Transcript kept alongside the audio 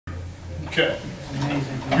Okay.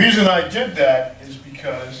 The reason I did that is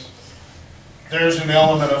because there's an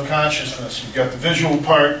element of consciousness. You've got the visual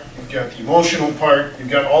part, you've got the emotional part, you've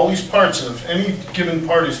got all these parts, and if any given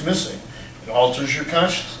part is missing, it alters your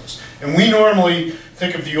consciousness. And we normally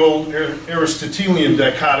think of the old Aristotelian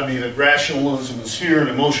dichotomy that rationalism is here and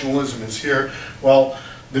emotionalism is here. Well,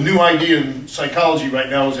 the new idea in psychology right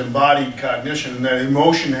now is embodied cognition, and that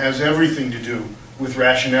emotion has everything to do with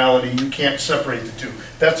rationality. You can't separate the two.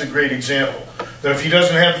 That's a great example. That if he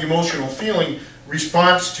doesn't have the emotional feeling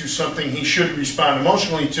response to something he should respond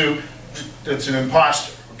emotionally to, that's an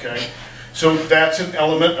imposter, okay? So that's an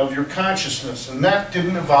element of your consciousness, and that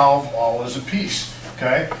didn't evolve all as a piece,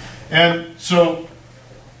 okay? And so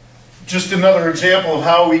just another example of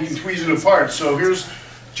how we can tweeze it apart. So here's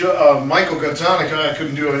Michael Gazzanica. I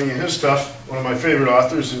couldn't do any of his stuff, one of my favorite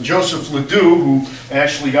authors, and Joseph Ledoux, who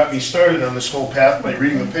actually got me started on this whole path by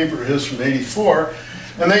reading a paper of his from '84.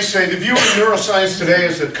 And they say the view of neuroscience today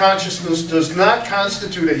is that consciousness does not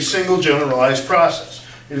constitute a single generalized process.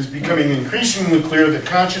 It is becoming increasingly clear that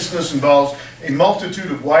consciousness involves a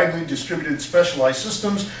multitude of widely distributed specialized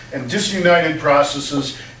systems and disunited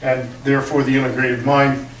processes, and therefore the integrated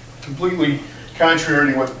mind, completely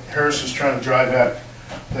contrary to what Harris is trying to drive at,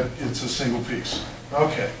 that it's a single piece.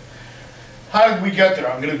 Okay. How did we get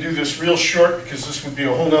there? I'm going to do this real short because this would be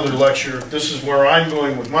a whole other lecture. This is where I'm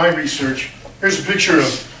going with my research. Here's a picture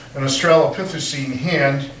of an Australopithecine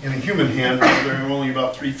hand in a human hand. They're only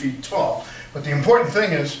about 3 feet tall. But the important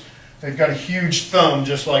thing is they've got a huge thumb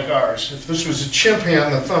just like ours. If this was a chimp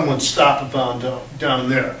hand, the thumb would stop about down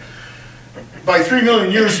there. By 3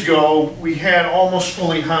 million years ago, we had almost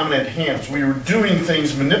fully hominid hands. We were doing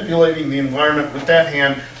things, manipulating the environment with that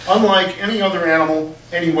hand, unlike any other animal,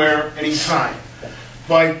 anywhere, anytime.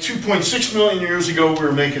 By 2.6 million years ago, we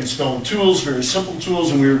were making stone tools, very simple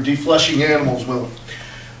tools, and we were defleshing animals with them.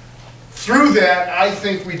 Through that, I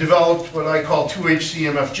think we developed what I call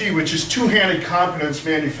 2HCMFG, which is two-handed competence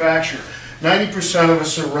manufacture. 90% of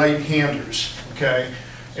us are right-handers, okay?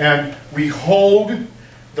 And we hold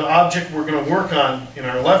the object we're going to work on in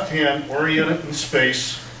our left hand, orient it in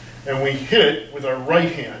space, and we hit it with our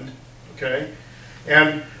right hand, okay?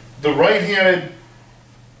 And the right-handed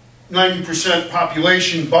 90%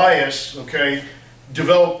 population bias, okay,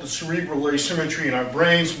 developed the cerebral asymmetry in our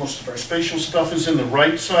brains. Most of our spatial stuff is in the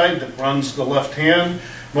right side that runs the left hand.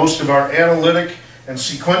 Most of our analytic and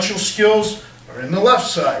sequential skills are in the left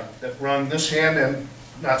side that run this hand, and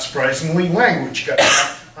not surprisingly, language got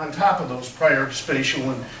on top of those prior spatial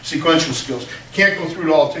and sequential skills. Can't go through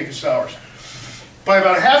it all, it'll take us hours. By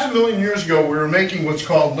about 500,000 years ago, we were making what's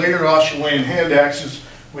called later Australian hand axes,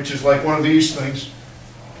 which is like one of these things.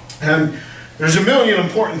 And there's a million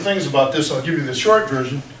important things about this. I'll give you the short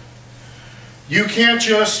version. You can't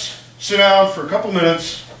just sit down for a couple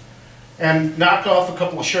minutes and knock off a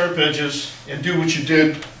couple of sharp edges and do what you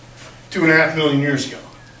did 2.5 million years ago.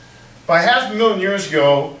 By 500,000 years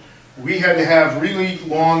ago, we had to have really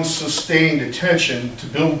long, sustained attention to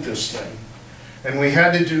build this thing. And we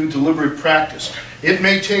had to do deliberate practice. It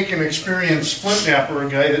may take an experienced splint napper, a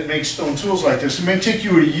guy that makes stone tools like this, it may take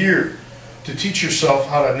you a year to teach yourself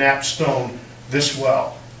how to nap stone this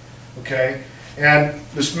well, okay? And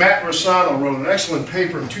this Matt Rossano wrote an excellent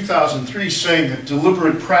paper in 2003 saying that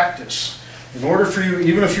deliberate practice, in order for you,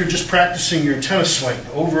 even if you're just practicing your tennis swing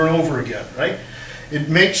over and over again, right? It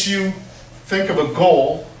makes you think of a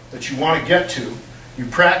goal that you want to get to. You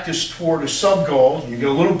practice toward a sub-goal, you get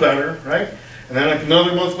a little better, right? And then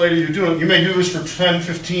another month later you do it. You may do this for 10,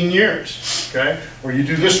 15 years, okay? Or you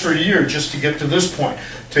do this for a year just to get to this point.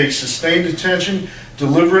 It takes sustained attention.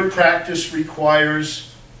 Deliberate practice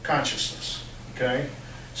requires consciousness, okay?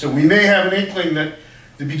 So we may have an inkling that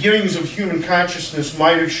the beginnings of human consciousness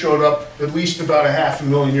might have showed up at least about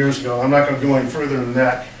 500,000 years ago. I'm not going to go any further than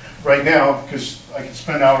that right now because I could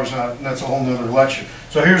spend hours on it, and that's a whole nother lecture.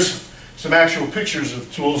 So here's some actual pictures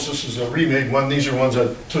of tools. This is a remade one. These are ones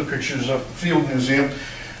I took pictures of at the Field Museum.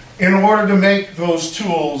 In order to make those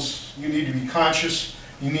tools, you need to be conscious.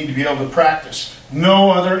 You need to be able to practice.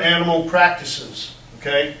 No other animal practices,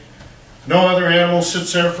 okay? No other animal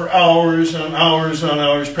sits there for hours on hours on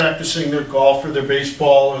hours practicing their golf or their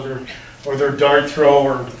baseball or their dart throw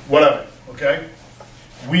or whatever, okay?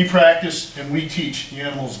 We practice and we teach. The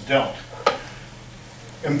animals don't.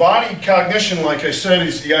 Embodied cognition, like I said,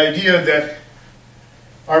 is the idea that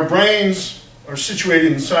our brains are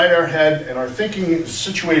situated inside our head and our thinking is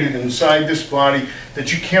situated inside this body,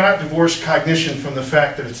 that you cannot divorce cognition from the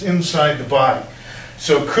fact that it's inside the body.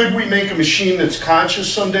 So could we make a machine that's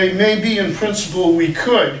conscious someday? Maybe in principle we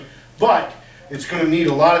could, but it's going to need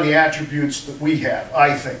a lot of the attributes that we have,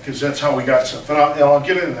 I think, because that's how we got stuff. And I'll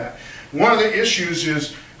get into that. one of the issues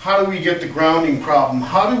is, how do we get the grounding problem?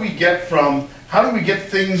 How do we get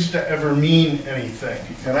things to ever mean anything?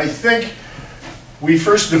 And I think we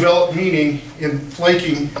first developed meaning in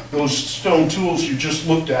flaking those stone tools you just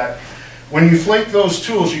looked at. When you flake those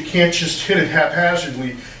tools, you can't just hit it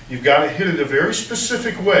haphazardly. You've got to hit it a very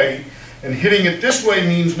specific way, and hitting it this way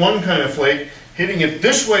means one kind of flake, hitting it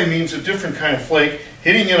this way means a different kind of flake,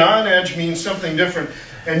 hitting it on edge means something different,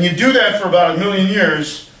 and you do that for about 1 million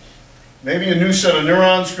years. Maybe a new set of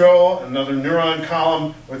neurons grow, another neuron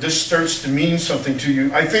column, or this starts to mean something to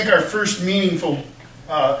you. I think our first meaningful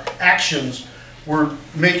actions were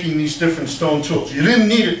making these different stone tools. You didn't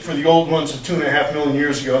need it for the old ones of 2.5 million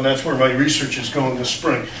years ago, and that's where my research is going this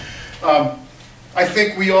spring. I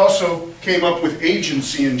think we also came up with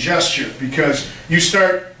agency and gesture, because you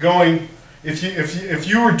start going, if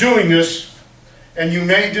you were doing this and you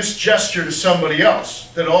made this gesture to somebody else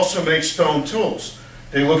that also makes stone tools,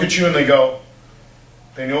 they look at you and they go,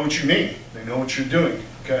 they know what you mean, they know what you're doing,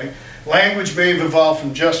 okay? Language may have evolved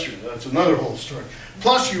from gesture, that's another whole story.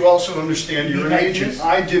 Plus you also understand you're an agent.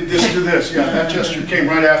 I did this to this, yeah, that gesture came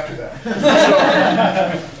right after that.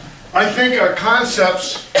 So, I think our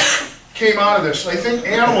concepts came out of this. I think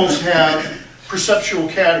animals have perceptual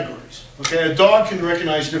categories, okay? A dog can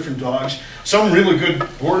recognize different dogs. Some really good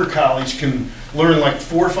border collies can learn like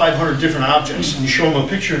 400 or 500 different objects, and you show them a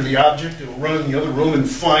picture of the object, it'll run in the other room and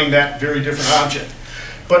find that very different object.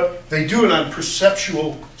 But they do it on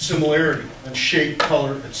perceptual similarity, on shape,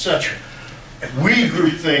 color, etc. And we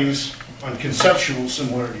group things on conceptual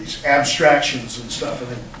similarities, abstractions and stuff,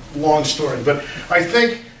 and a long story. But I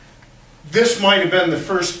think this might have been the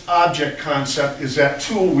first object concept, is that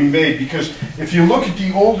tool we made, because if you look at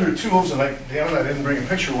the older tools, and damn it, I didn't bring a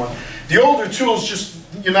picture of one. The older tools, just,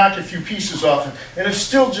 you knock a few pieces off it, and it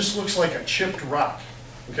still just looks like a chipped rock,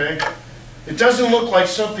 okay? It doesn't look like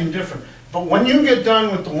something different. But when you get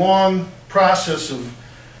done with the long process of,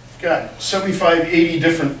 God, 75, 80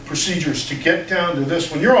 different procedures to get down to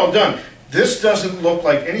this, when you're all done, this doesn't look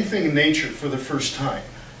like anything in nature for the first time.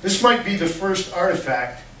 This might be the first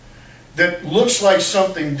artifact that looks like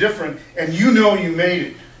something different, and you know you made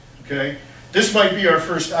it, okay? This might be our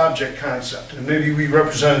first object concept, and maybe we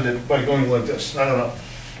represented it by going like this. I don't know.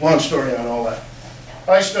 Long story on all that.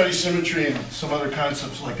 I study symmetry and some other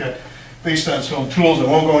concepts like that based on stone tools. I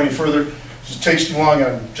won't go any further. It takes too long.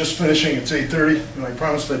 I'm just finishing. It's 8:30, and I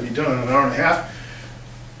promised I'd be done in an hour and a half.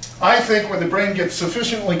 I think when the brain gets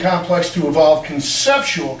sufficiently complex to evolve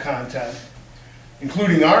conceptual content,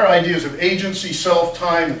 including our ideas of agency, self,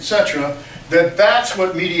 time, etc., that's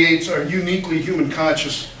what mediates our uniquely human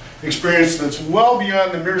conscious experience that's well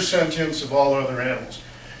beyond the mere sentience of all other animals.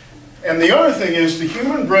 And the other thing is, the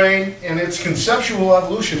human brain and its conceptual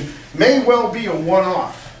evolution may well be a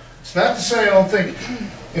one-off. It's not to say I don't think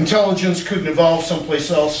intelligence couldn't evolve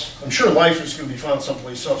someplace else. I'm sure life is going to be found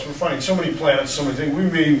someplace else. We're finding so many planets, so many things. We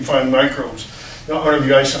may even find microbes under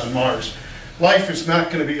the ice on Mars. Life is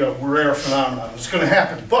not going to be a rare phenomenon. It's going to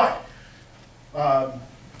happen. But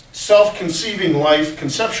self-conceiving life,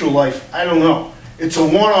 conceptual life, I don't know. It's a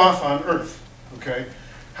one-off on Earth, okay?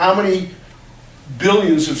 How many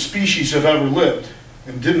billions of species have ever lived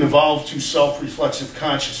and didn't evolve to self-reflexive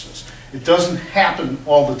consciousness? It doesn't happen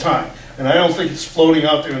all the time. And I don't think it's floating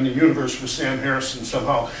out there in the universe with Sam Harrison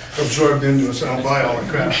somehow absorbed into us. I don't buy all the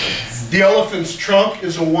crap. The elephant's trunk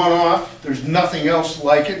is a one-off. There's nothing else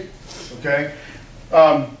like it. Okay,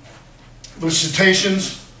 the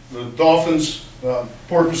cetaceans, the dolphins,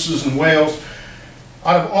 porpoises, and whales.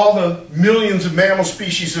 Out of all the millions of mammal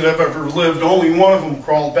species that have ever lived, only one of them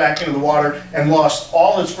crawled back into the water and lost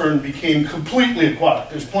all its fur and became completely aquatic.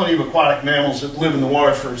 There's plenty of aquatic mammals that live in the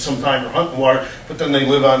water for some time or hunt in the water, but then they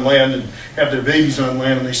live on land and have their babies on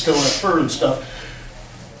land and they still have fur and stuff.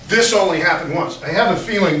 This only happened once. I have a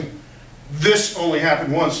feeling this only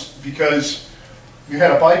happened once because you had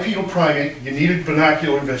a bipedal primate, you needed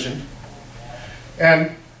binocular vision,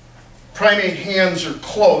 and primate hands are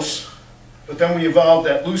close, but then we evolved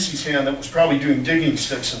that Lucy's hand that was probably doing digging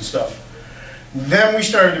sticks and stuff. Then we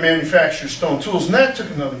started to manufacture stone tools, and that took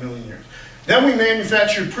another 1 million years. Then we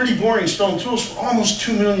manufactured pretty boring stone tools for almost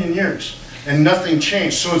 2 million years, and nothing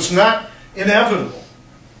changed, so it's not inevitable.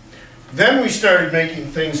 Then we started making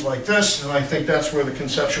things like this, and I think that's where the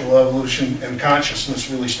conceptual evolution and consciousness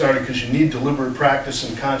really started, because you need deliberate practice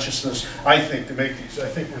and consciousness, I think, to make these. I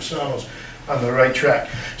think Rosano's on the right track.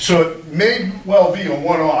 So it may well be a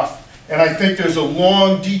one-off, and I think there's a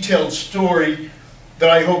long, detailed story that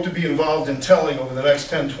I hope to be involved in telling over the next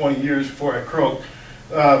 10, 20 years before I croak,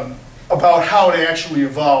 about how it actually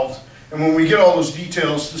evolved. And when we get all those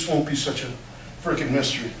details, this won't be such a frickin'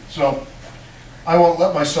 mystery. So I won't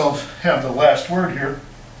let myself have the last word here.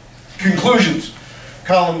 Conclusions.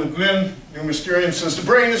 Colin McGuinn, New Mysterium, says the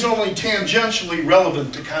brain is only tangentially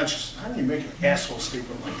relevant to consciousness. How do you make an asshole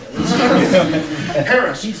statement like that?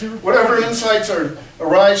 Harris, whatever insights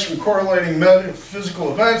arise from correlating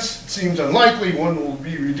metaphysical events, it seems unlikely one will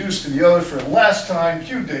be reduced to the other for the last time.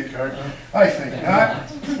 Cue Descartes. I think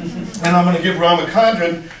not. And I'm going to give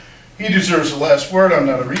Ramachandran, he deserves the last word. I'm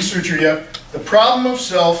not a researcher yet. The problem of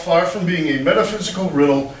self, far from being a metaphysical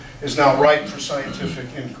riddle, is now ripe for scientific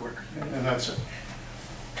inquiry. And that's it.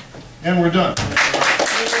 And we're done.